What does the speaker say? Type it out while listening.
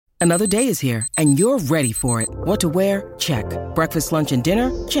Another day is here, and you're ready for it. What to wear? Check. Breakfast, lunch, and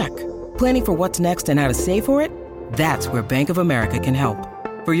dinner? Check. Planning for what's next and how to save for it? That's where Bank of America can help.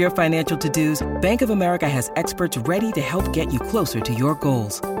 For your financial to-dos, Bank of America has experts ready to help get you closer to your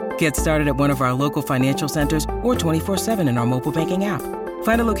goals. Get started at one of our local financial centers or 24/7 in our mobile banking app.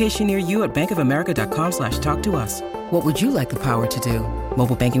 Find a location near you at bankofamerica.com/talktous. What would you like the power to do?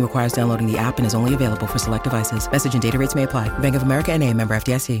 Mobile banking requires downloading the app and is only available for select devices. Message and data rates may apply. Bank of America N.A., member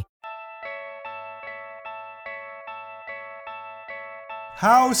FDIC.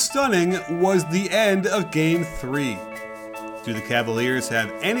 How stunning was the end of Game 3? Do the Cavaliers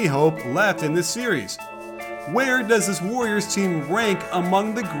have any hope left in this series? Where does this Warriors team rank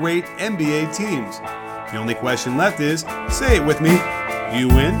among the great NBA teams? The only question left is, say it with me, you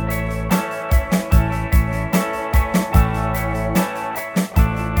win?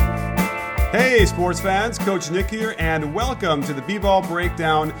 Hey sports fans, Coach Nick here, and welcome to the B-Ball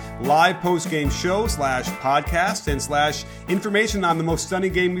Breakdown live post-game show /podcast and /information on the most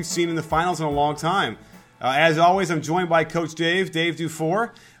stunning game we've seen in the finals in a long time. As always, I'm joined by Coach Dave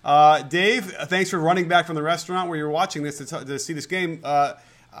Dufour. Dave, thanks for running back from the restaurant where you're watching this to see this game.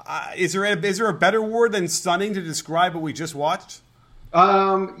 Is there a better word than stunning to describe what we just watched?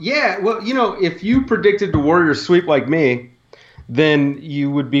 Yeah, well, if you predicted the Warriors sweep like me, then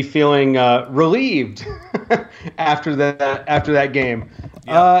you would be feeling relieved after that game.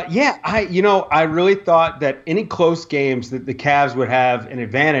 Yeah. I really thought that any close games that the Cavs would have an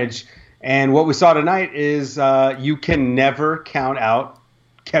advantage. And what we saw tonight is you can never count out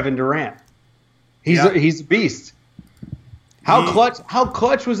Kevin Durant. He's a beast. How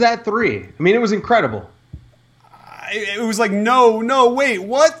clutch was that three? I mean, it was incredible. It was like, no, wait,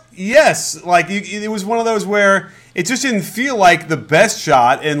 what? Yes. It was one of those where it just didn't feel like the best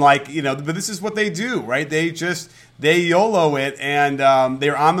shot. And but this is what they do, right? They YOLO it, and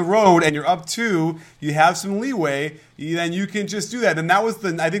they're on the road, and you're up 2. You have some leeway, then you can just do that. And that was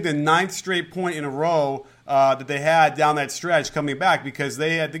the 9th straight point in a row that they had down that stretch coming back, because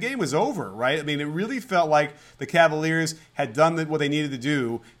the game was over, right? I mean, it really felt like the Cavaliers had done what they needed to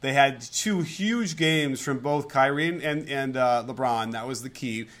do. They had 2 huge games from both Kyrie and LeBron. That was the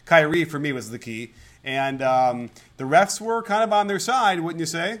key. Kyrie, for me, was the key. And the refs were kind of on their side, wouldn't you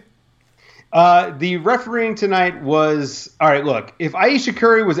say? The refereeing tonight was – all right, look, if Ayesha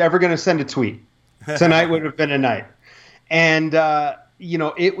Curry was ever going to send a tweet, tonight would have been a night. And,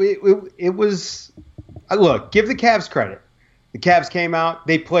 it was – look, give the Cavs credit. The Cavs came out.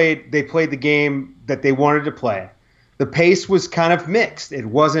 They played the game that they wanted to play. The pace was kind of mixed. It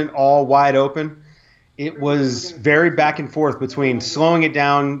wasn't all wide open. It was very back and forth between slowing it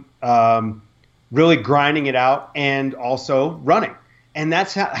down, really grinding it out, and also running. And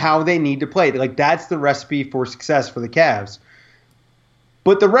that's how they need to play. That's the recipe for success for the Cavs.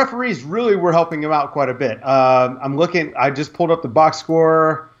 But the referees really were helping them out quite a bit. I just pulled up the box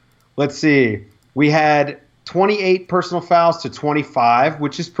score. Let's see. We had 28 personal fouls to 25,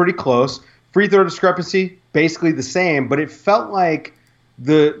 which is pretty close. Free throw discrepancy, basically the same. But it felt like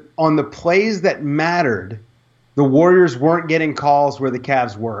on the plays that mattered, the Warriors weren't getting calls where the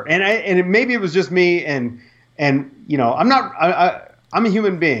Cavs were. Maybe it was just me, and I'm a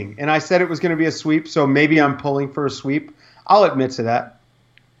human being, and I said it was going to be a sweep, so maybe I'm pulling for a sweep. I'll admit to that.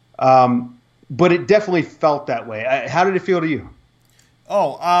 But it definitely felt that way. How did it feel to you?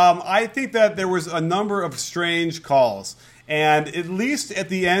 I think that there was a number of strange calls. And at least at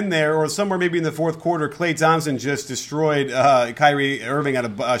the end there, or somewhere maybe in the fourth quarter, Klay Thompson just destroyed Kyrie Irving at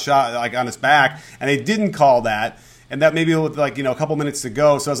a shot on his back, and they didn't call that. And that maybe with a couple minutes to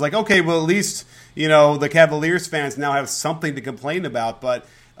go. So I was like, okay, well at least the Cavaliers fans now have something to complain about. But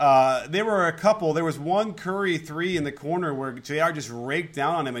there were a couple. There was one Curry 3 in the corner where JR just raked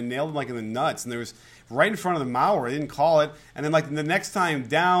down on him and nailed him in the nuts. And there was right in front of the Mauer. They didn't call it. And then the next time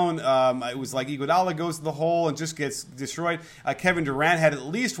down, it was Iguodala goes to the hole and just gets destroyed. Kevin Durant had at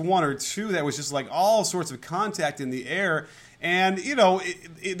least 1 or 2 that was just all sorts of contact in the air. And,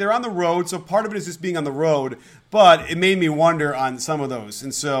 they're on the road, so part of it is just being on the road. But it made me wonder on some of those.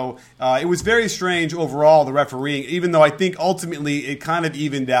 And so it was very strange overall, the refereeing, even though I think ultimately it kind of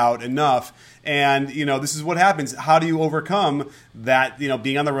evened out enough. And, this is what happens. How do you overcome that,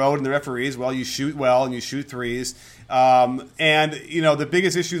 being on the road and the referees? Well, you shoot well and you shoot threes. The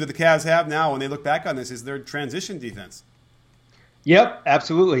biggest issue that the Cavs have now when they look back on this is their transition defense. Yep,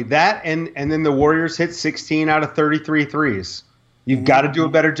 absolutely. That and then the Warriors hit 16 out of 33 threes. You've got to do a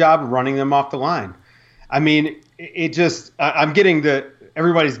better job of running them off the line. I mean, I'm getting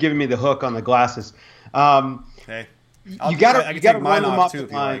everybody's giving me the hook on the glasses. Okay. You got to run them off the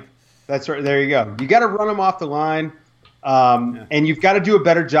line. That's right. There you go. You got to run them off the line. And you've got to do a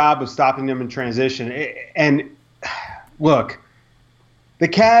better job of stopping them in transition. And look, the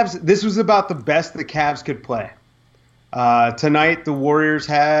Cavs, this was about the best the Cavs could play. Tonight, the Warriors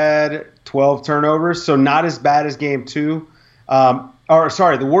had 12 turnovers, so not as bad as game 2.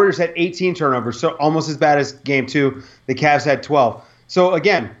 The Warriors had 18 turnovers, so almost as bad as game 2. The Cavs had 12. So,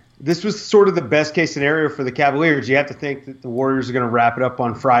 again, this was sort of the best-case scenario for the Cavaliers. You have to think that the Warriors are going to wrap it up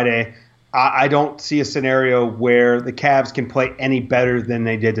on Friday. I don't see a scenario where the Cavs can play any better than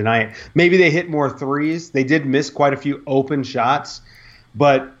they did tonight. Maybe they hit more threes. They did miss quite a few open shots.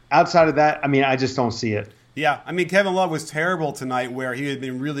 But outside of that, I mean, I just don't see it. Yeah, I mean, Kevin Love was terrible tonight where he had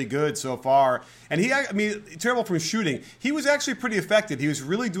been really good so far. And terrible from shooting. He was actually pretty effective. He was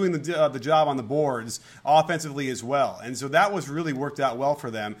really doing the job on the boards offensively as well. And so that was really worked out well for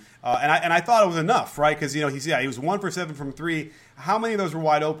them. And I thought it was enough, right? Because, he was 1 for 7 from 3. How many of those were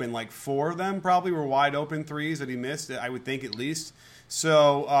wide open? Like 4 of them probably were wide open threes that he missed, I would think at least.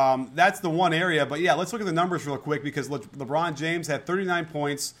 So that's the one area. But, yeah, let's look at the numbers real quick because LeBron James had 39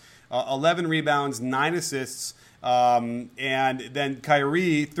 points. 11 rebounds, 9 assists, and then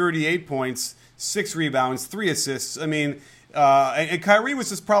Kyrie, 38 points, 6 rebounds, 3 assists. I mean, and Kyrie was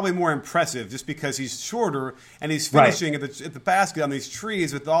just probably more impressive just because he's shorter and he's finishing at the basket on these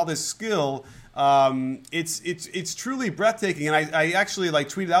trees with all this skill. It's truly breathtaking. And I actually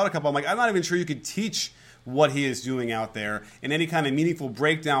tweeted out a couple. I'm like, I'm not even sure you could teach what he is doing out there in any kind of meaningful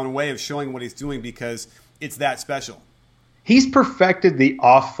breakdown way of showing what he's doing because it's that special. He's perfected the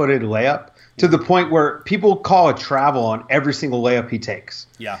off-footed layup to the point where people call a travel on every single layup he takes.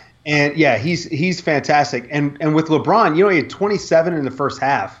 Yeah. And, he's fantastic. And with LeBron, he had 27 in the first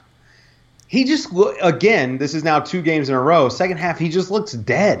half. He just, again, this is now 2 games in a row. Second half, he just looks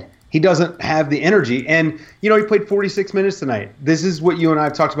dead. He doesn't have the energy. And, he played 46 minutes tonight. This is what you and I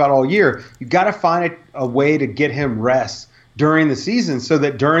have talked about all year. You've got to find a way to get him rest during the season so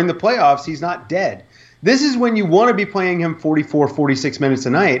that during the playoffs, he's not dead. This is when you want to be playing him 44, 46 minutes a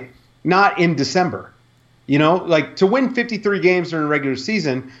night, not in December. To win 53 games during the regular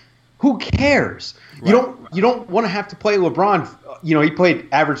season, who cares? Right. You don't want to have to play LeBron. He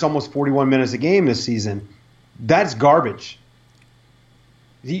averaged almost 41 minutes a game this season. That's garbage.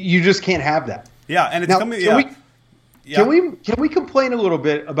 You just can't have that. Yeah, and it's now, coming. Can we complain a little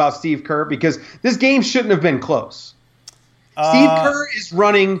bit about Steve Kerr because this game shouldn't have been close. Steve Kerr is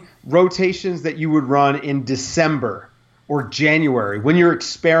running rotations that you would run in December or January when you're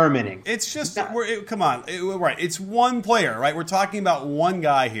experimenting. It's just, come on, right? It's one player, right? We're talking about one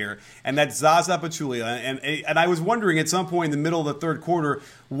guy here, and that's Zaza Pachulia. And I was wondering at some point in the middle of the third quarter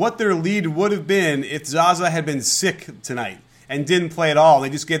what their lead would have been if Zaza had been sick tonight and didn't play at all. They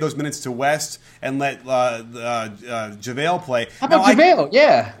just gave those minutes to West and let JaVale play. How about JaVale?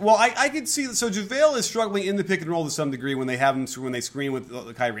 Yeah. Well, I could see. So JaVale is struggling in the pick and roll to some degree when they screen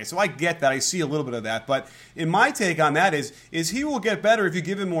with Kyrie. So I get that. I see a little bit of that. But in my take on that is he will get better if you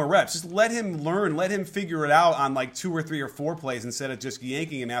give him more reps. Just let him learn. Let him figure it out on 2 or 3 or 4 plays instead of just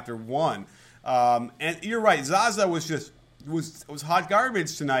yanking him after 1. And you're right. Zaza was hot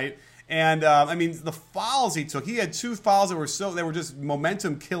garbage tonight. And, the fouls he took, he had 2 fouls that were just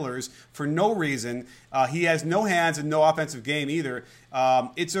momentum killers for no reason. He has no hands and no offensive game either.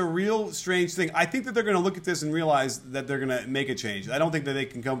 It's a real strange thing. I think that they're going to look at this and realize that they're going to make a change. I don't think that they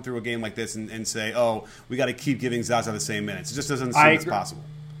can come through a game like this and say, oh, we got to keep giving Zaza the same minutes. It just doesn't seem it's possible.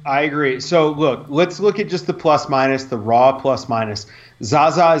 I agree. So, look, let's look at just the plus-minus, the raw plus-minus.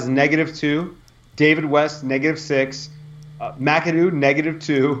 Zaza is -2. David West, -6. McAdoo,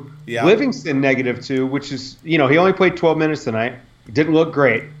 -2. Yeah. Livingston, -2, which is, he only played 12 minutes tonight. Didn't look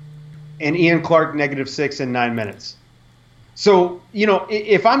great. And Ian Clark, -6 in 9 minutes. So,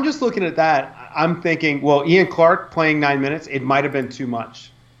 if I'm just looking at that, I'm thinking, well, Ian Clark playing 9 minutes, it might have been too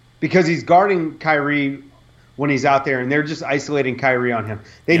much. Because he's guarding Kyrie when he's out there, and they're just isolating Kyrie on him.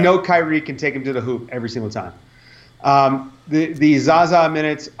 They know Kyrie can take him to the hoop every single time. The Zaza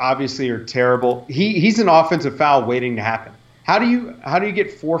minutes obviously are terrible. He's an offensive foul waiting to happen. How do you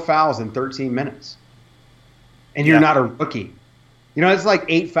get 4 fouls in 13 minutes? And you're not a rookie. It's like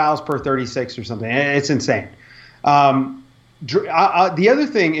 8 fouls per 36 or something. It's insane. The other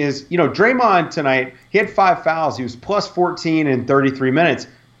thing is, Draymond tonight, he had 5 fouls. He was plus 14 in 33 minutes,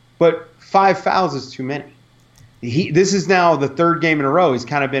 but 5 fouls is too many. This is now the 3rd game in a row. He's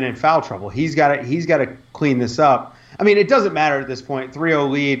kind of been in foul trouble. He's got to clean this up. I mean, it doesn't matter at this point. 3-0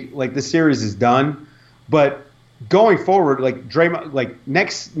 lead, the series is done. But going forward, Draymond,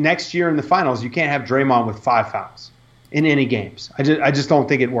 next year in the finals, you can't have Draymond with 5 fouls in any games. I just don't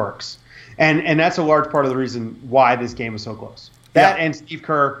think it works. And that's a large part of the reason why this game is so close. That and Steve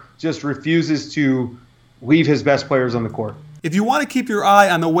Kerr just refuses to leave his best players on the court. If you want to keep your eye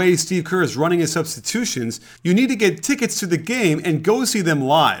on the way Steve Kerr is running his substitutions, you need to get tickets to the game and go see them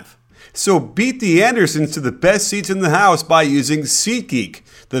live. So beat the Andersons to the best seats in the house by using SeatGeek,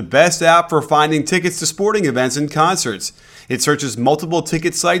 the best app for finding tickets to sporting events and concerts. It searches multiple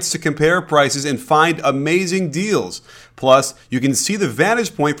ticket sites to compare prices and find amazing deals. Plus, you can see the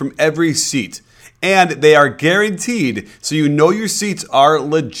vantage point from every seat. And they are guaranteed, so you know your seats are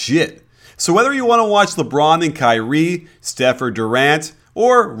legit. So whether you want to watch LeBron and Kyrie, Steph or Durant,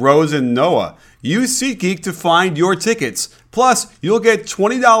 or Rose and Noah, use SeatGeek to find your tickets. Plus, you'll get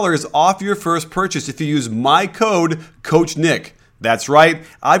 $20 off your first purchase if you use my code CoachNick. That's right,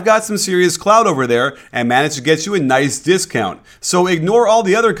 I've got some serious clout over there and managed to get you a nice discount. So ignore all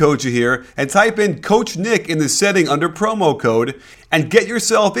the other codes you hear and type in Coach Nick in the setting under promo code and get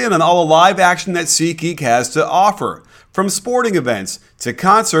yourself in on all the live action that SeatGeek has to offer. From sporting events to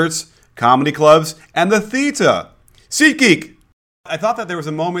concerts, comedy clubs, and the theater. SeatGeek. I thought that there was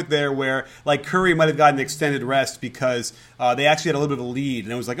a moment there where, like, Curry might have gotten extended rest because they actually had a little bit of a lead,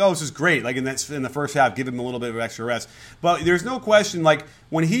 and it was like, oh, this is great. Like in the first half, give him a little bit of extra rest. But there's no question, like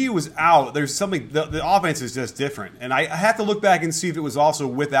when he was out, there's something. The offense is just different, and I have to look back and see if it was also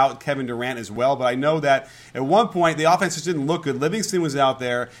without Kevin Durant as well. But I know that at one point the offense just didn't look good. Livingston was out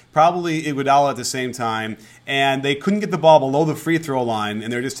there, probably Iguodala at the same time, and they couldn't get the ball below the free throw line,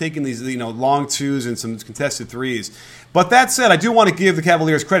 and they're just taking these long twos and some contested threes. But that said, I do want to give the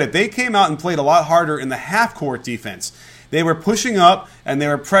Cavaliers credit. They came out and played a lot harder in the half-court defense. They were pushing up and they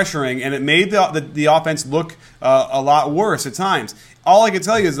were pressuring, and it made the offense look a lot worse at times. All I can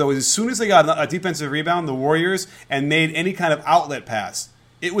tell you is, though, as soon as they got a defensive rebound, the Warriors, and made any kind of outlet pass,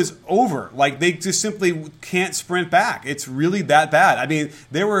 it was over. Like, they just simply can't sprint back. It's really that bad. I mean,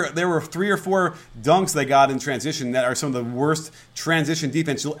 there were 3 or 4 dunks they got in transition that are some of the worst transition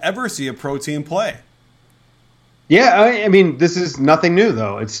defense you'll ever see a pro team play. Yeah, I mean, this is nothing new,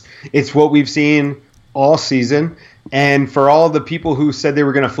 though. It's what we've seen all season. And for all the people who said they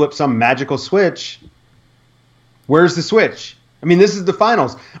were going to flip some magical switch, where's the switch? I mean, this is the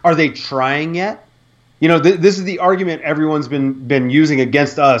finals. Are they trying yet? This is the argument everyone's been using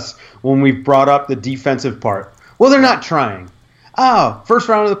against us when we've brought up the defensive part. Well, they're not trying. Oh, first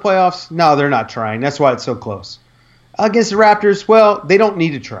round of the playoffs? No, they're not trying. That's why it's so close. Against the Raptors? Well, they don't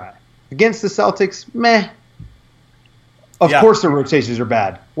need to try. Against the Celtics? Meh. Of course the rotations are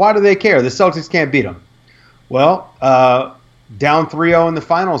bad. Why do they care? The Celtics can't beat them. Well, down 3-0 in the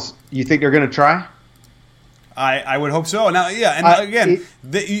finals, you think they're going to try? I would hope so. Now, yeah, and again,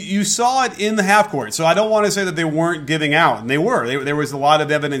 you saw it in the half court, so I don't want to say that they weren't giving out, and they were. There was a lot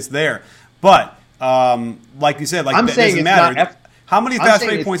of evidence there. But, like you said, I'm saying doesn't matter. How many fast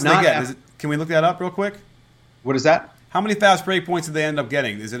break points did they get? Can we look that up real quick? What is that? How many fast break points did they end up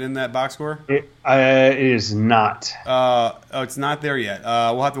getting? Is it in that box score? It is not. It's not there yet.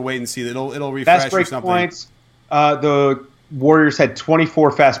 We'll have to wait and see. It'll refresh fast break or something. Points. The Warriors had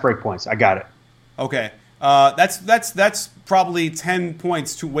 24 fast break points. I got it. Okay. That's probably 10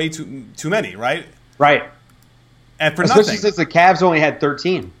 points way too many, right? Right. And for especially nothing. Since the Cavs only had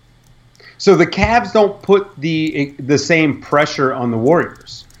 13. So the Cavs don't put the same pressure on the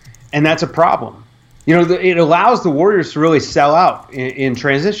Warriors, and that's a problem. It allows the Warriors to really sell out in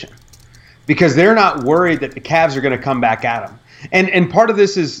transition because they're not worried that the Cavs are going to come back at them. And part of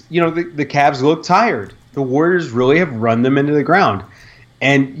this is, the Cavs look tired. The Warriors really have run them into the ground.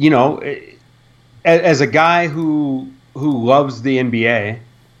 And, as a guy who loves the NBA,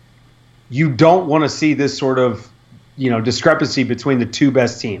 you don't want to see this sort of, discrepancy between the two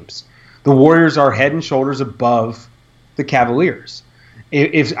best teams. The Warriors are head and shoulders above the Cavaliers.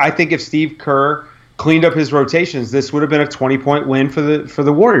 I think if Steve Kerr cleaned up his rotations, this would have been a 20-point win for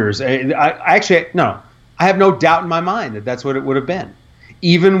the Warriors. I have no doubt in my mind that that's what it would have been,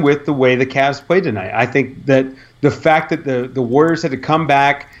 even with the way the Cavs played tonight. I think that the fact that the Warriors had to come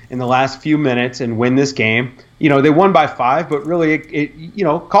back in the last few minutes and win this game, they won by 5, but really,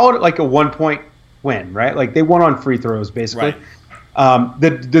 call it like a 1-point win, right? Like they won on free throws, basically. Right.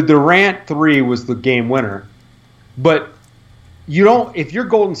 The Durant 3 was the game winner, but if you're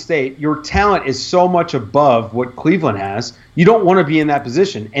Golden State, your talent is so much above what Cleveland has, you don't want to be in that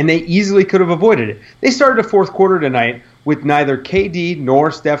position. And they easily could have avoided it. They started the fourth quarter tonight with neither KD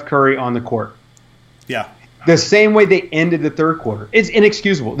nor Steph Curry on the court. Yeah. The same way they ended the third quarter. It's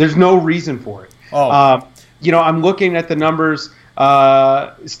inexcusable. There's no reason for it. I'm looking at the numbers.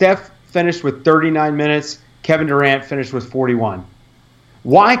 Steph finished with 39 minutes. Kevin Durant finished with 41.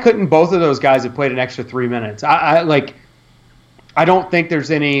 Why couldn't both of those guys have played an extra 3 minutes? I don't think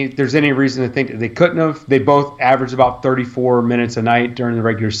there's any reason to think that they couldn't have. They both averaged about 34 minutes a night during the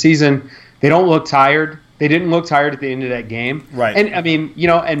regular season. They don't look tired. They didn't look tired at the end of that game. Right. And I mean,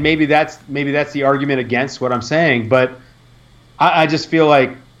 and maybe that's the argument against what I'm saying, but I just feel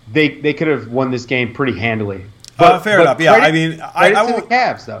like they could have won this game pretty handily. Fair enough. Yeah, I mean, I won't, won't. the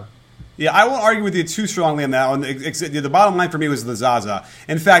Cavs though. Yeah, I won't argue with you too strongly on that one. The bottom line for me was the Zaza.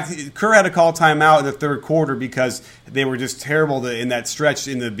 In fact, Kerr had to call timeout in the third quarter because they were just terrible in that stretch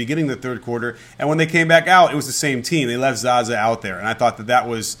in the beginning of the third quarter. And when they came back out, it was the same team. They left Zaza out there, and I thought that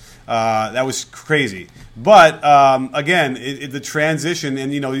was crazy. But again, the transition,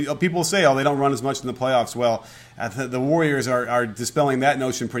 and people say, oh, they don't run as much in the playoffs. Well, the Warriors are dispelling that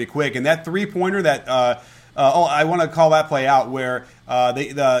notion pretty quick. And that three-pointer that. I want to call that play out where I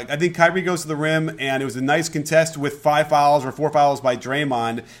think Kyrie goes to the rim, and it was a nice contest with 5 fouls or 4 fouls by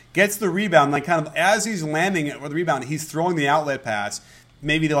Draymond. Gets the rebound, like kind of as he's landing with the rebound, he's throwing the outlet pass,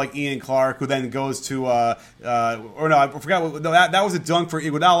 maybe to like Ian Clark, who then goes to I forgot. That was a dunk for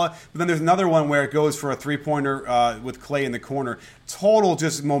Iguodala. But then there's another one where it goes for a 3-pointer with Klay in the corner. Total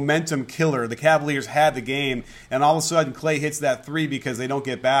just momentum killer. The Cavaliers had the game, and all of a sudden Klay hits that 3 because they don't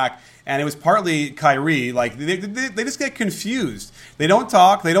get back. And it was partly Kyrie. Like they just get confused. They don't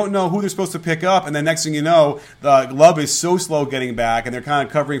talk. They don't know who they're supposed to pick up. And then next thing you know, Love is so slow getting back, and they're kind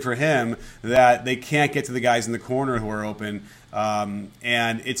of covering for him that they can't get to the guys in the corner who are open.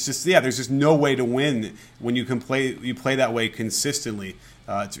 And it's just there's just no way to win when you play that way consistently.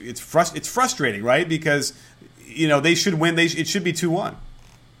 It's frustrating, right? Because they should win. It should be 2-1.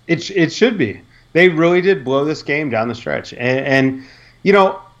 It should be. They really did blow this game down the stretch, and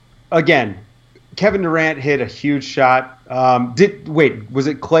again, Kevin Durant hit a huge shot. Was it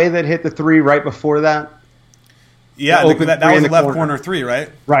Klay that hit the 3 right before that? Yeah, that was the left corner 3, right?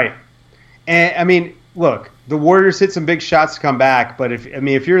 Right. And I mean, look, the Warriors hit some big shots to come back, but if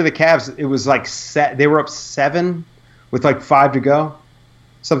you're the Cavs, it was like they were up 7 with like 5 to go,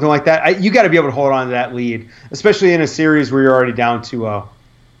 something like that. You got to be able to hold on to that lead, especially in a series where you're already down 2-0.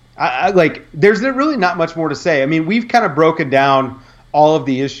 There's really not much more to say. I mean, we've kind of broken down all of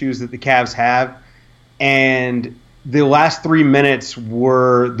the issues that the Cavs have, and the last 3 minutes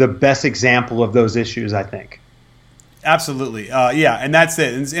were the best example of those issues, I think. Absolutely. And that's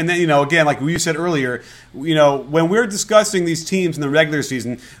it. And then, again, like you said earlier, when we're discussing these teams in the regular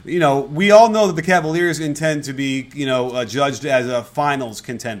season, we all know that the Cavaliers intend to be, judged as a finals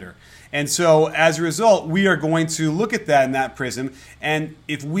contender. And so, as a result, we are going to look at that in that prism. And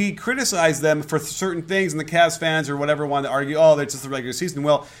if we criticize them for certain things, and the Cavs fans or whatever want to argue, oh, that's just the regular season.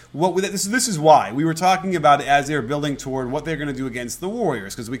 Well, this is why. We were talking about it as they were building toward what they're going to do against the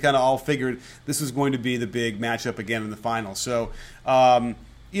Warriors, because we kind of all figured this was going to be the big matchup again in the finals. So,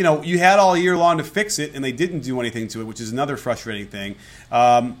 you had all year long to fix it, and they didn't do anything to it, which is another frustrating thing.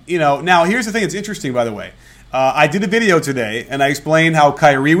 Now here's the thing that's interesting, by the way. I did a video today, and I explained how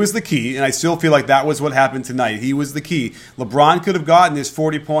Kyrie was the key, and I still feel like that was what happened tonight. He was the key. LeBron could have gotten his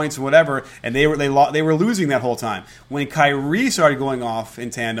 40 points or whatever, and they were losing that whole time. When Kyrie started going off in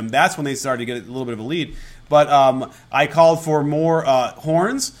tandem, that's when they started to get a little bit of a lead. But I called for more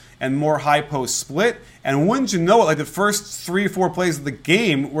horns and more high post split. And wouldn't you know it, like the first 3 or 4 plays of the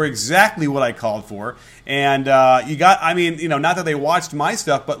game were exactly what I called for. And not that they watched my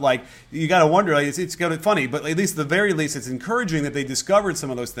stuff, but like you got to wonder, like, it's kind of funny, but at least at the very least, it's encouraging that they discovered some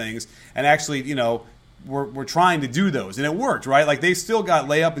of those things and actually, we're trying to do those, and it worked, right? Like they still got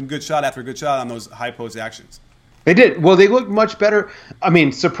layup and good shot after good shot on those high post actions. They did. Well, they looked much better. I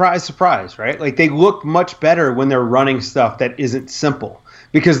mean, surprise, surprise, right? Like they look much better when they're running stuff that isn't simple.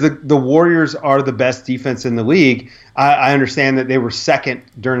 Because the Warriors are the best defense in the league. I understand that they were second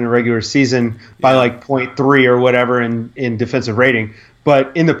during the regular season by like 0.3 or whatever in defensive rating.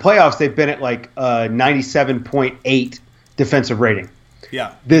 But in the playoffs, they've been at like 97.8 defensive rating.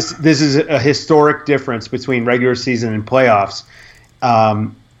 Yeah. This is a historic difference between regular season and playoffs.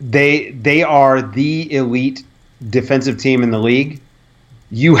 They are the elite defensive team in the league.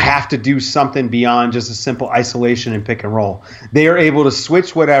 You have to do something beyond just a simple isolation and pick and roll. They are able to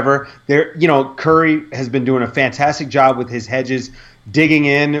switch whatever. Curry has been doing a fantastic job with his hedges, digging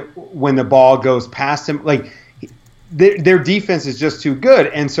in when the ball goes past him. Like their defense is just too good.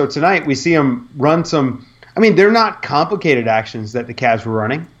 And so tonight we see them run some. I mean, they're not complicated actions that the Cavs were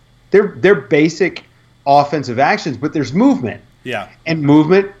running. They're basic offensive actions, but there's movement. Yeah, and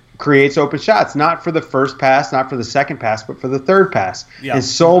movement creates open shots, not for the first pass, not for the second pass, but for the third pass. Yeah. And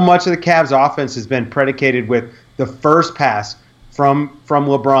so much of the Cavs offense has been predicated with the first pass from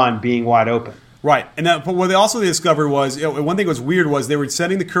LeBron being wide open. Right, and but what they also discovered was, one thing that was weird was they were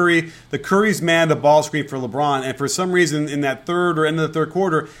sending the Curry's man the ball screen for LeBron, and for some reason in that third or end of the third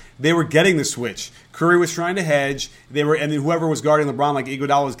quarter, they were getting the switch. Curry was trying to hedge, and whoever was guarding LeBron, like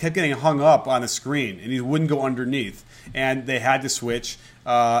Iguodala, kept getting hung up on the screen, and he wouldn't go underneath, and they had to switch,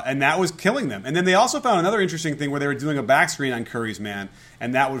 and that was killing them. And then they also found another interesting thing where they were doing a back screen on Curry's man,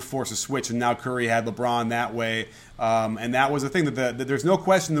 and that would force a switch, and now Curry had LeBron that way. And that was the thing that there's no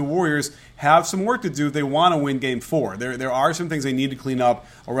question the Warriors have some work to do if they want to win Game 4. There are some things they need to clean up,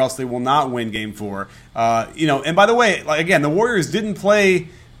 or else they will not win Game 4. And by the way, again, the Warriors didn't play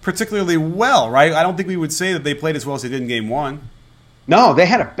particularly well, right? I don't think we would say that they played as well as they did in Game 1. No, they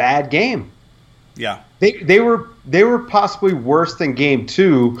had a bad game. Yeah, they were possibly worse than Game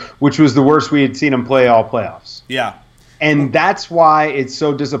 2, which was the worst we had seen them play all playoffs. Yeah, and that's why it's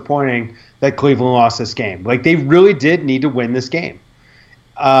so disappointing that Cleveland lost this game. Like, they really did need to win this game.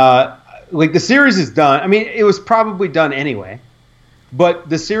 The series is done. I mean, it was probably done anyway, but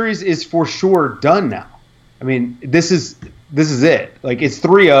the series is for sure done now. I mean, this is it. Like, it's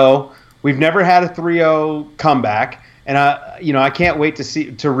 3-0. We've never had a 3-0 comeback, and I can't wait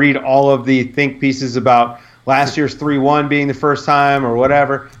to read all of the think pieces about last year's 3-1 being the first time or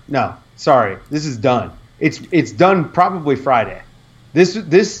whatever. No, sorry, this is done. It's done probably Friday.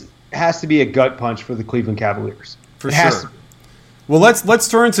 This has to be a gut punch for the Cleveland Cavaliers. For sure. Well, let's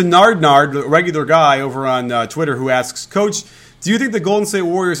turn to Nard, the regular guy over on Twitter, who asks, Coach, do you think the Golden State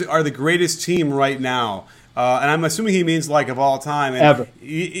Warriors are the greatest team right now? And I'm assuming he means of all time. And ever.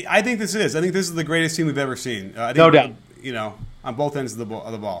 I think this is. I think this is the greatest team we've ever seen. No doubt. On both ends of the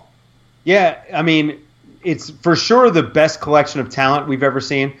ball. Yeah, I mean, it's for sure the best collection of talent we've ever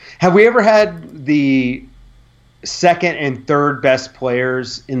seen. Have we ever had the second and third best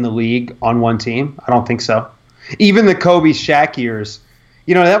players in the league on one team? I don't think so. Even the Kobe Shaq years,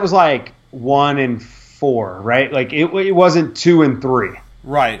 that was like 1 and 4, right? Like it wasn't 2 and 3.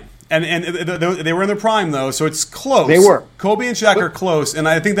 Right. And they were in their prime, though, so it's close. They were. Kobe and Shaq are close, and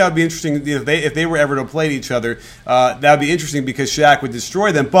I think that would be interesting if they were ever to play each other. That would be interesting because Shaq would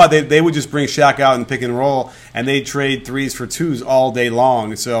destroy them, but they would just bring Shaq out and pick and roll, and they'd trade threes for twos all day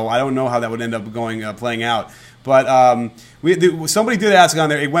long. So I don't know how that would end up playing out. But somebody did ask on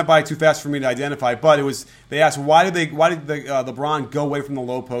there. It went by too fast for me to identify. But they asked why did LeBron go away from the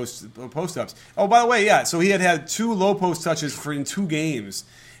low post ups? Oh, by the way, yeah. So he had 2 low post touches in 2 games.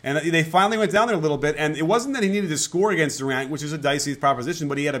 And they finally went down there a little bit, and it wasn't that he needed to score against Durant, which is a dicey proposition,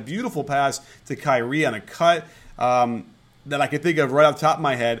 but he had a beautiful pass to Kyrie on a cut that I could think of right off the top of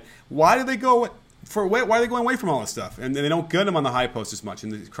my head. Why are they going away from all this stuff? And they don't get him on the high post as much in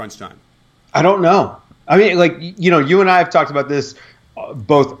the crunch time. I don't know. I mean, you and I have talked about this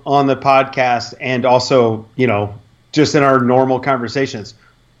both on the podcast and also, just in our normal conversations.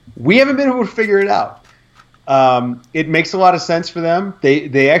 We haven't been able to figure it out. It makes a lot of sense for them.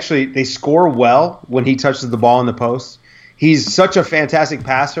 They score well when he touches the ball in the post. He's such a fantastic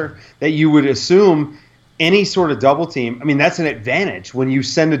passer that you would assume any sort of double team. I mean, that's an advantage when you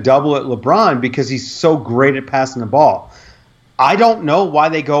send a double at LeBron because he's so great at passing the ball. I don't know why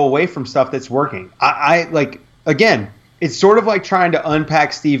they go away from stuff that's working. Again, it's sort of like trying to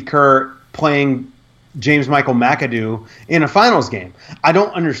unpack Steve Kerr playing James Michael McAdoo in a finals game. I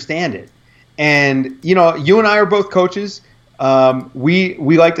don't understand it. And, you and I are both coaches. We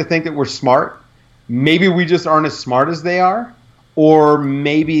like to think that we're smart. Maybe we just aren't as smart as they are. Or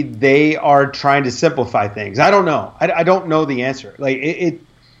maybe they are trying to simplify things. I don't know. I don't know the answer.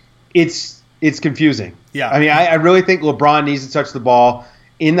 It's confusing. Yeah. I mean, I really think LeBron needs to touch the ball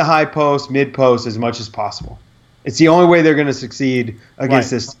in the high post, mid post as much as possible. It's the only way they're going to succeed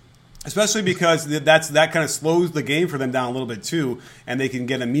against this. Especially because that kind of slows the game for them down a little bit too, and they can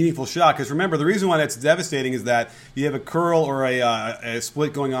get a meaningful shot. Because remember, the reason why that's devastating is that you have a curl or a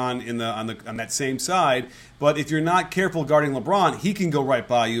split going on on that same side. But if you're not careful guarding LeBron, he can go right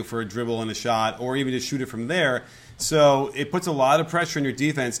by you for a dribble and a shot, or even just shoot it from there. So it puts a lot of pressure on your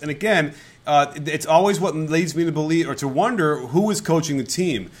defense. And again, it's always what leads me to believe or to wonder who is coaching the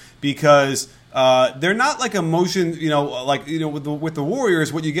team, because they're not like a motion, with the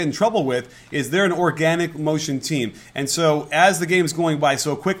Warriors, what you get in trouble with is they're an organic motion team. And so as the game is going by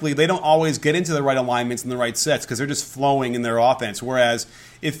so quickly, they don't always get into the right alignments and the right sets because they're just flowing in their offense. Whereas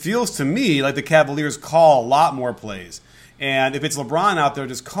it feels to me like the Cavaliers call a lot more plays. And if it's LeBron out there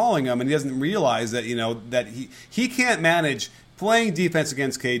just calling them and he doesn't realize that, that he can't manage playing defense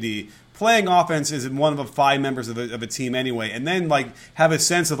against KD, playing offense is one of the 5 members of a team anyway, and then have a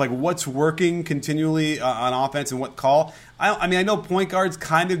sense of what's working continually on offense and what call. I know point guards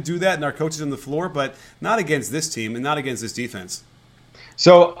kind of do that and our coaches on the floor, but not against this team and not against this defense.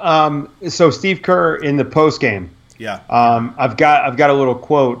 So Steve Kerr in the post game. Yeah. I've got a little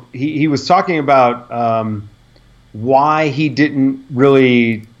quote. He was talking about why he didn't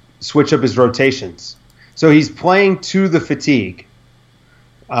really switch up his rotations. So he's playing to the fatigue.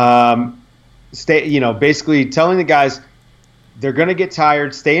 Basically telling the guys they're going to get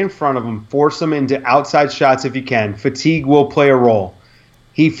tired, stay in front of them, force them into outside shots if you can. Fatigue will play a role.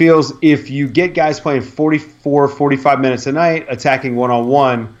 He feels if you get guys playing 44, 45 minutes a night, attacking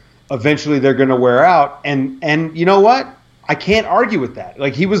one-on-one, eventually they're going to wear out. And you know what? I can't argue with that.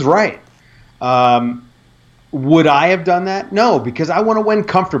 Like, he was right. Would I have done that? No, because I want to win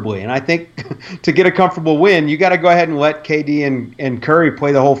comfortably. And I think to get a comfortable win, you got to go ahead and let KD and Curry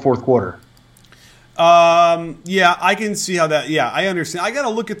play the whole fourth quarter. Yeah, I can see how that. Yeah, I understand. I got to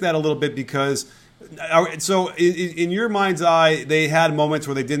look at that a little bit because. So, in your mind's eye, they had moments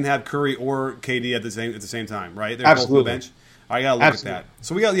where they didn't have Curry or KD at the same time, right? They're Absolutely. both on the bench. I got to look at that.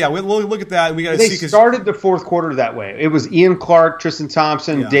 So we'll look at that. And we got to see. They started the fourth quarter that way. It was Ian Clark, Tristan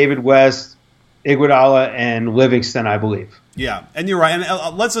Thompson, David West, Iguodala, and Livingston, I believe. Yeah, and you're right. And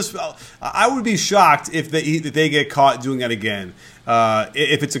I would be shocked if they get caught doing that again.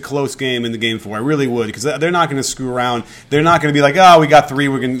 If it's a close game in the game 4, I really would, because they're not going to screw around. They're not going to be like, oh, we got 3,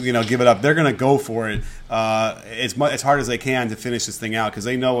 we're going to give it up. They're going to go for it as hard as they can to finish this thing out because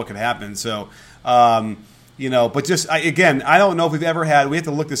they know what could happen. So, but just again, I don't know if we've ever had. We have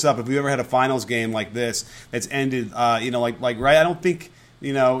to look this up. If we've ever had a finals game like this that's ended, right. I don't think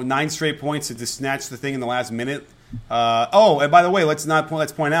 9 straight points to just snatch the thing in the last minute. And by the way, let's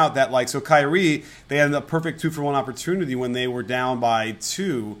point out that so Kyrie, they had a perfect 2-for-1 opportunity when they were down by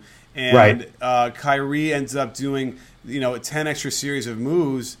 2, and right. Kyrie ends up doing a 10 extra series of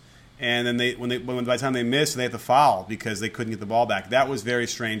moves, and then by the time they missed, they had to foul because they couldn't get the ball back. That was very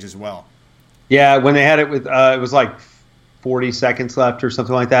strange as well. Yeah, when they had it with it was like 40 seconds left or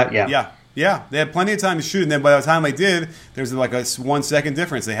something like that. Yeah, they had plenty of time to shoot, and then by the time they did, there was like a 1 second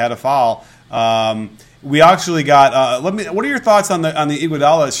difference. They had a foul. We actually got. What are your thoughts on the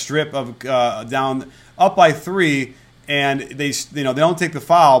Iguodala strip of down up by 3, and they don't take the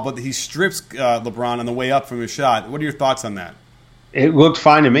foul, but he strips LeBron on the way up from his shot. What are your thoughts on that? It looked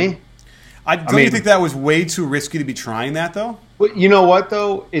fine to me. Don't you think that was way too risky to be trying that though? Well, you know what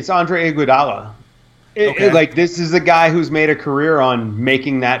though? It's Andre Iguodala. This is the guy who's made a career on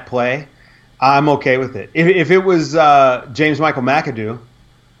making that play. I'm okay with it. If it was James Michael McAdoo.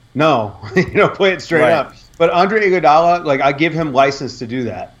 No, play it straight up. But Andre Iguodala, I give him license to do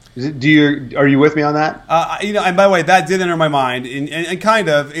that. Are you with me on that? And by the way, that did enter my mind, and kind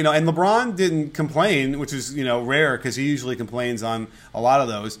of, and LeBron didn't complain, which is, rare because he usually complains on a lot of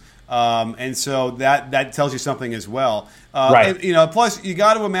those. And so that tells you something as well. Right. And, plus, you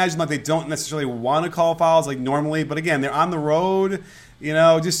got to imagine they don't necessarily want to call fouls like normally, but again, they're on the road.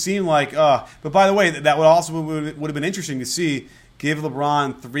 It just seemed like. But by the way, that would have been interesting to see. Give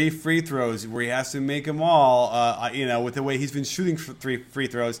LeBron 3 free throws where he has to make them all. With the way he's been shooting 3 free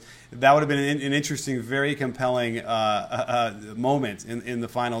throws, that would have been an interesting, very compelling moment in the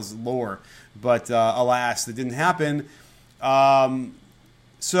finals lore. But alas, that didn't happen.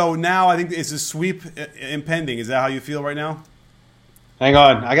 So now I think it's a sweep impending. Is that how you feel right now? Hang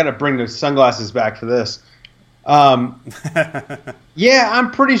on, I got to bring the sunglasses back for this. Yeah, I'm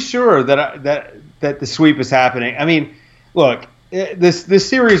pretty sure that the sweep is happening. I mean, look. This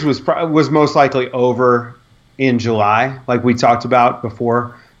series was most likely over in July, like we talked about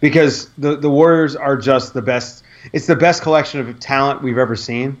before, because the Warriors are just the best. It's the best collection of talent we've ever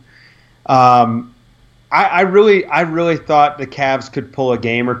seen. I really thought the Cavs could pull a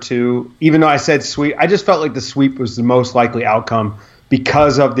game or two, even though I said sweep. I just felt like the sweep was the most likely outcome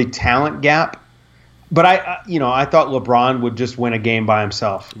because of the talent gap. But I thought LeBron would just win a game by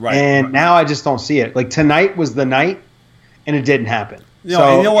himself, now I just don't see it. Tonight was the night. And it didn't happen. You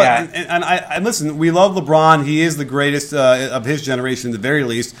know what? Yeah. And listen, we love LeBron. He is the greatest of his generation, at the very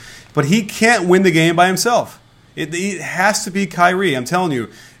least. But he can't win the game by himself. It has to be Kyrie. I'm telling you.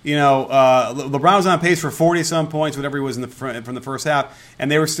 LeBron was on pace for 40-some points, whatever he was from the first half,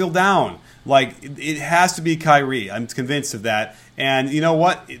 and they were still down. It has to be Kyrie. I'm convinced of that. And you know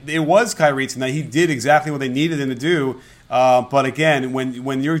what? It was Kyrie tonight. He did exactly what they needed him to do. But again,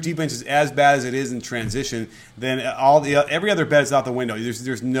 when your defense is as bad as it is in transition, then every other bet is out the window.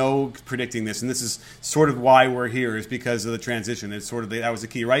 There's no predicting this, and this is sort of why we're here, is because of the transition. It's sort of that was the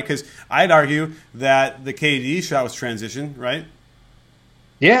key, right? Because I'd argue that the KD shot was transition, right?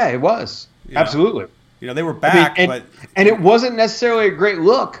 Yeah, it was absolutely. They were back, and it wasn't necessarily a great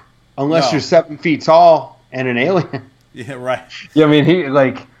look unless you're 7 feet tall and an alien. Yeah, right. Yeah, I mean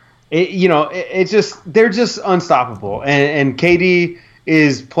they're just unstoppable. And KD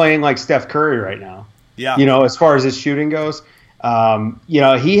is playing like Steph Curry right now. Yeah. As far as his shooting goes.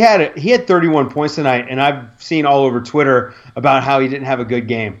 He had 31 points tonight, and I've seen all over Twitter about how he didn't have a good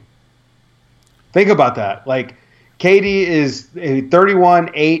game. Think about that. Like, KD is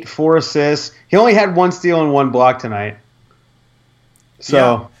 31, 8, 4 assists. He only had 1 steal and 1 block tonight. So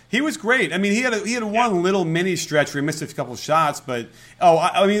yeah, he was great. I mean, he had one little mini stretch where he missed a couple shots, but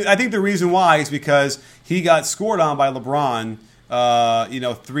I think the reason why is because he got scored on by LeBron,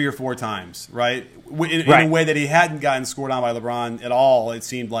 3 or 4 times, right? In a way that he hadn't gotten scored on by LeBron at all. It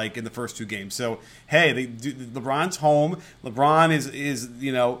seemed like in the first 2 games. So hey, LeBron's home. LeBron is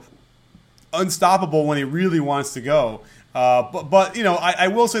unstoppable when he really wants to go. But I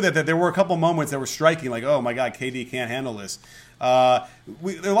will say that there were a couple moments that were striking, like, oh my God, KD can't handle this. There are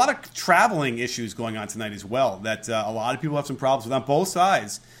a lot of traveling issues going on tonight as well that a lot of people have some problems with on both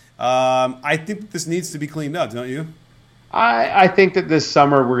sides. I think that this needs to be cleaned up, don't you? I think that this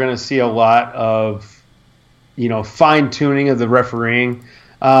summer we're going to see a lot of, fine-tuning of the refereeing.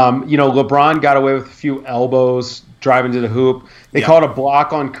 LeBron got away with a few elbows driving to the hoop. They called a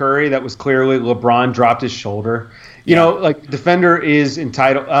block on Curry that was clearly LeBron dropped his shoulder. Defender is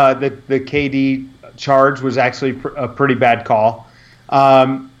entitled. The KD charge was actually a pretty bad call.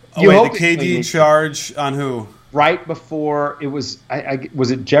 The KD charge on who? Right before it was,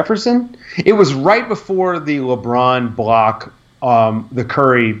 was it Jefferson? It was right before the LeBron block, the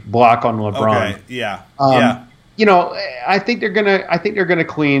Curry block on LeBron. Okay, yeah, I think they're gonna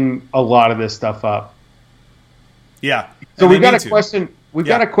clean a lot of this stuff up. Yeah. So we've got a question. We've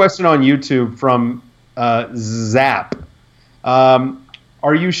got a question on YouTube from Zap.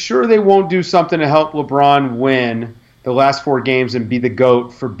 Are you sure they won't do something to help LeBron win the last 4 games and be the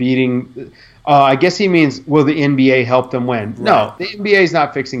GOAT for beating? I guess he means, will the NBA help them win? Right. No, the NBA is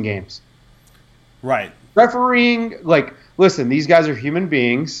not fixing games. Right. Refereeing, listen, these guys are human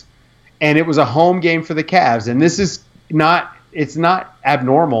beings, and it was a home game for the Cavs, and it's not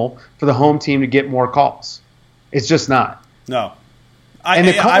abnormal for the home team to get more calls. It's just not. No.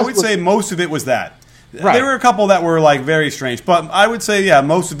 I would say most of it was that. Right. There were a couple that were very strange, but I would say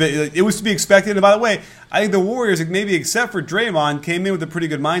most of it was to be expected. And by the way, I think the Warriors, maybe except for Draymond, came in with a pretty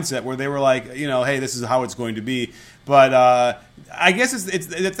good mindset where they were like, hey, this is how it's going to be. But I guess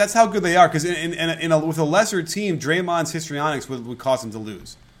that's how good they are, because with a lesser team, Draymond's histrionics would cause them to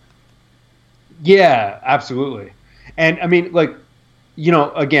lose. Yeah, absolutely. And I mean,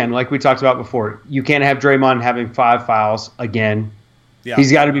 again, like we talked about before, you can't have Draymond having 5 fouls again. Yeah.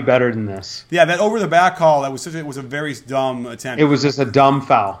 He's got to be better than this. Yeah, that over-the-back call, it was a very dumb attempt. It was just a dumb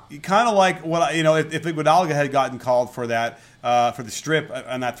foul. Kind of like what if Iguodala had gotten called for that for the strip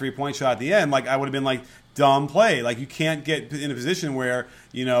on that 3-point shot at the end, I would have been like, dumb play. You can't get in a position where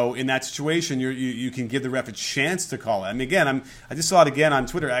in that situation you can give the ref a chance to call it. I mean, again, I just saw it again on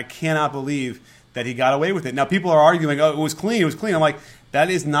Twitter. I cannot believe that he got away with it. Now people are arguing, oh, it was clean. It was clean. I'm like, that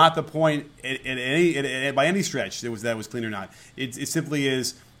is not the point by any stretch. That was clean or not. It simply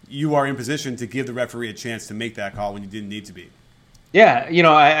is you are in position to give the referee a chance to make that call when you didn't need to be. Yeah,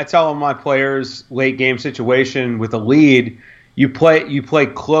 I tell my players, late game situation with a lead, you play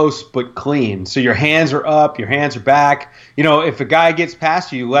close but clean. So your hands are up, your hands are back. If a guy gets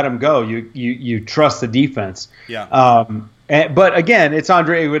past you, let him go. You trust the defense. Yeah. But again, it's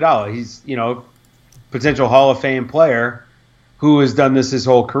Andre Iguodala. He's potential Hall of Fame player who has done this his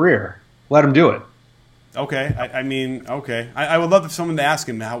whole career. Let him do it. Okay, okay. I would love for someone to ask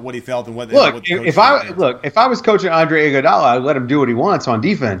him what he felt and what. If I was coaching Andre Iguodala, I'd let him do what he wants on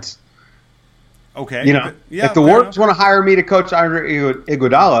defense. Okay. If the Warriors want to hire me to coach Andre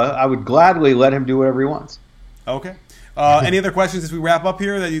Iguodala, I would gladly let him do whatever he wants. Okay. Any other questions as we wrap up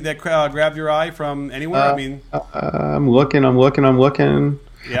here that grabbed your eye from anywhere? I'm looking.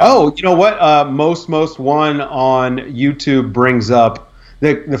 Yeah. Oh, you know what? Most one on YouTube brings up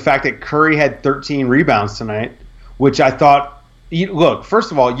the fact that Curry had 13 rebounds tonight, which I thought. Look,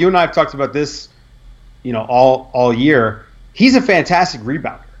 first of all, you and I have talked about this, all year. He's a fantastic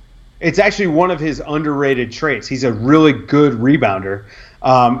rebounder. It's actually one of his underrated traits. He's a really good rebounder.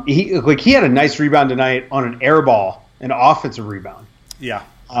 He had a nice rebound tonight on an air ball, an offensive rebound. Yeah.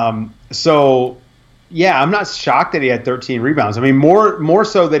 Yeah, I'm not shocked that he had 13 rebounds. I mean, more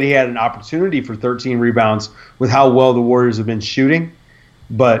so that he had an opportunity for 13 rebounds with how well the Warriors have been shooting.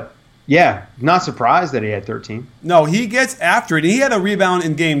 But, yeah, not surprised that he had 13. No, he gets after it. He had a rebound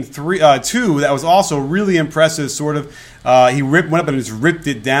in game 2 that was also really impressive, sort of. He went up and just ripped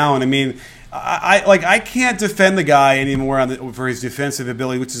it down. I mean, I can't defend the guy anymore for his defensive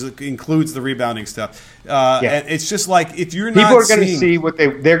ability, which includes the rebounding stuff. And it's just like, if you're not, people are going to see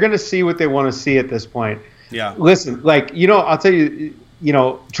they're going to see what they want to see at this point. Yeah. Listen, I'll tell you,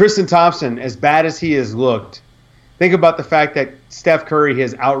 Tristan Thompson, as bad as he has looked, think about the fact that Steph Curry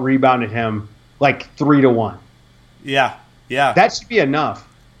has out-rebounded him like 3-1. Yeah. That should be enough.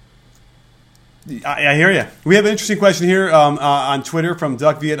 I hear you. We have an interesting question here on Twitter from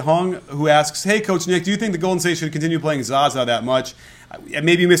Duck Viet Hong, who asks, "Hey, Coach Nick, do you think the Golden State should continue playing Zaza that much?"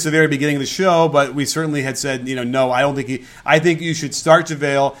 Maybe you missed the very beginning of the show, but we certainly had said, no, I don't think I think you should start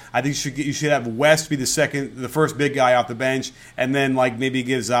JaVale. I think you should have West be the first big guy off the bench, and then maybe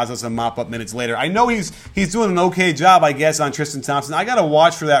give Zaza some mop-up minutes later. I know he's doing an okay job, I guess, on Tristan Thompson. I got to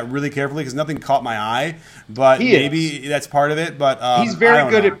watch for that really carefully because nothing caught my eye, but maybe that's part of it. But he's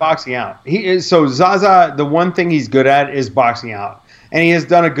very good at boxing out. He is. So Zaza, the one thing he's good at is boxing out. And he has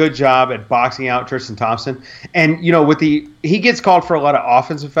done a good job at boxing out Tristan Thompson. And, he gets called for a lot of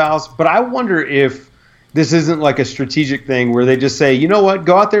offensive fouls, but I wonder if this isn't like a strategic thing where they just say, you know what,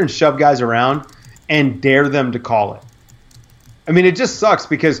 go out there and shove guys around and dare them to call it. I mean, it just sucks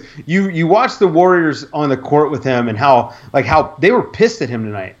because you watch the Warriors on the court with him and how they were pissed at him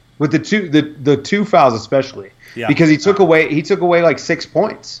tonight with the two fouls especially. Yeah. Because he took away like 6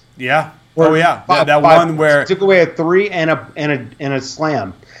 points. Yeah. That one where took away a 3 and a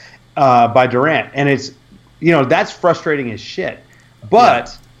slam by Durant, and it's that's frustrating as shit.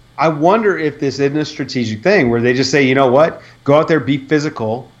 But I wonder if this isn't a strategic thing where they just say, you know what, go out there, be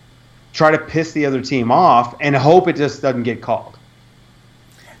physical, try to piss the other team off, and hope it just doesn't get called.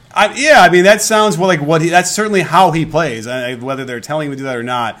 That sounds that's certainly how he plays. Whether they're telling him to do that or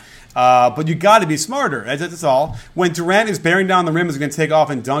not. But you got to be smarter. That's all. When Durant is bearing down the rim, is going to take off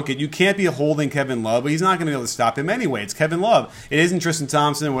and dunk it. You can't be holding Kevin Love, but he's not going to be able to stop him anyway. It's Kevin Love. It isn't Tristan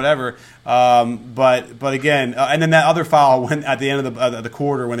Thompson or whatever. But again, and then that other foul when at the end of the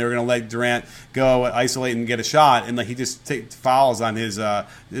quarter when they were going to let Durant go isolate and get a shot, and he just fouls on his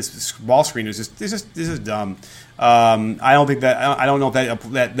this ball screen. This is dumb. I don't think that. I don't know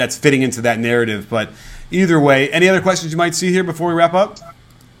if that's fitting into that narrative. But either way, any other questions you might see here before we wrap up?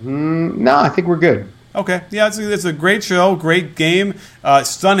 No, I think we're good. Okay. Yeah, it's a great show, great game,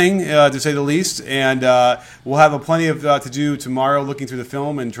 stunning to say the least, and we'll have plenty of to do tomorrow looking through the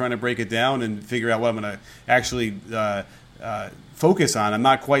film and trying to break it down and figure out what I'm going to actually focus on. I'm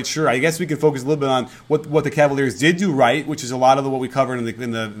not quite sure. I guess we can focus a little bit on what the Cavaliers did do right, which is a lot of what we covered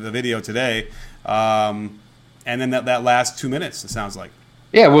in the video today, and then that last 2 minutes, it sounds like.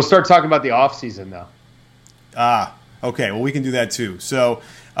 Yeah, we'll start talking about the offseason, though. Okay. Well, we can do that, too. So,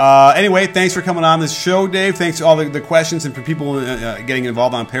 anyway, thanks for coming on this show, Dave. Thanks for all the questions and for people getting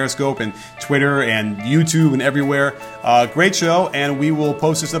involved on Periscope and Twitter and YouTube and everywhere. Great show, and we will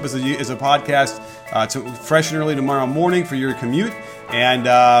post this up as a podcast fresh and early tomorrow morning for your commute. And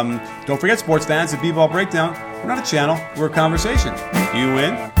don't forget, sports fans, at B-Ball Breakdown, we're not a channel, we're a conversation. You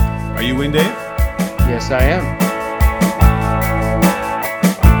in? Are you in, Dave? Yes, I am.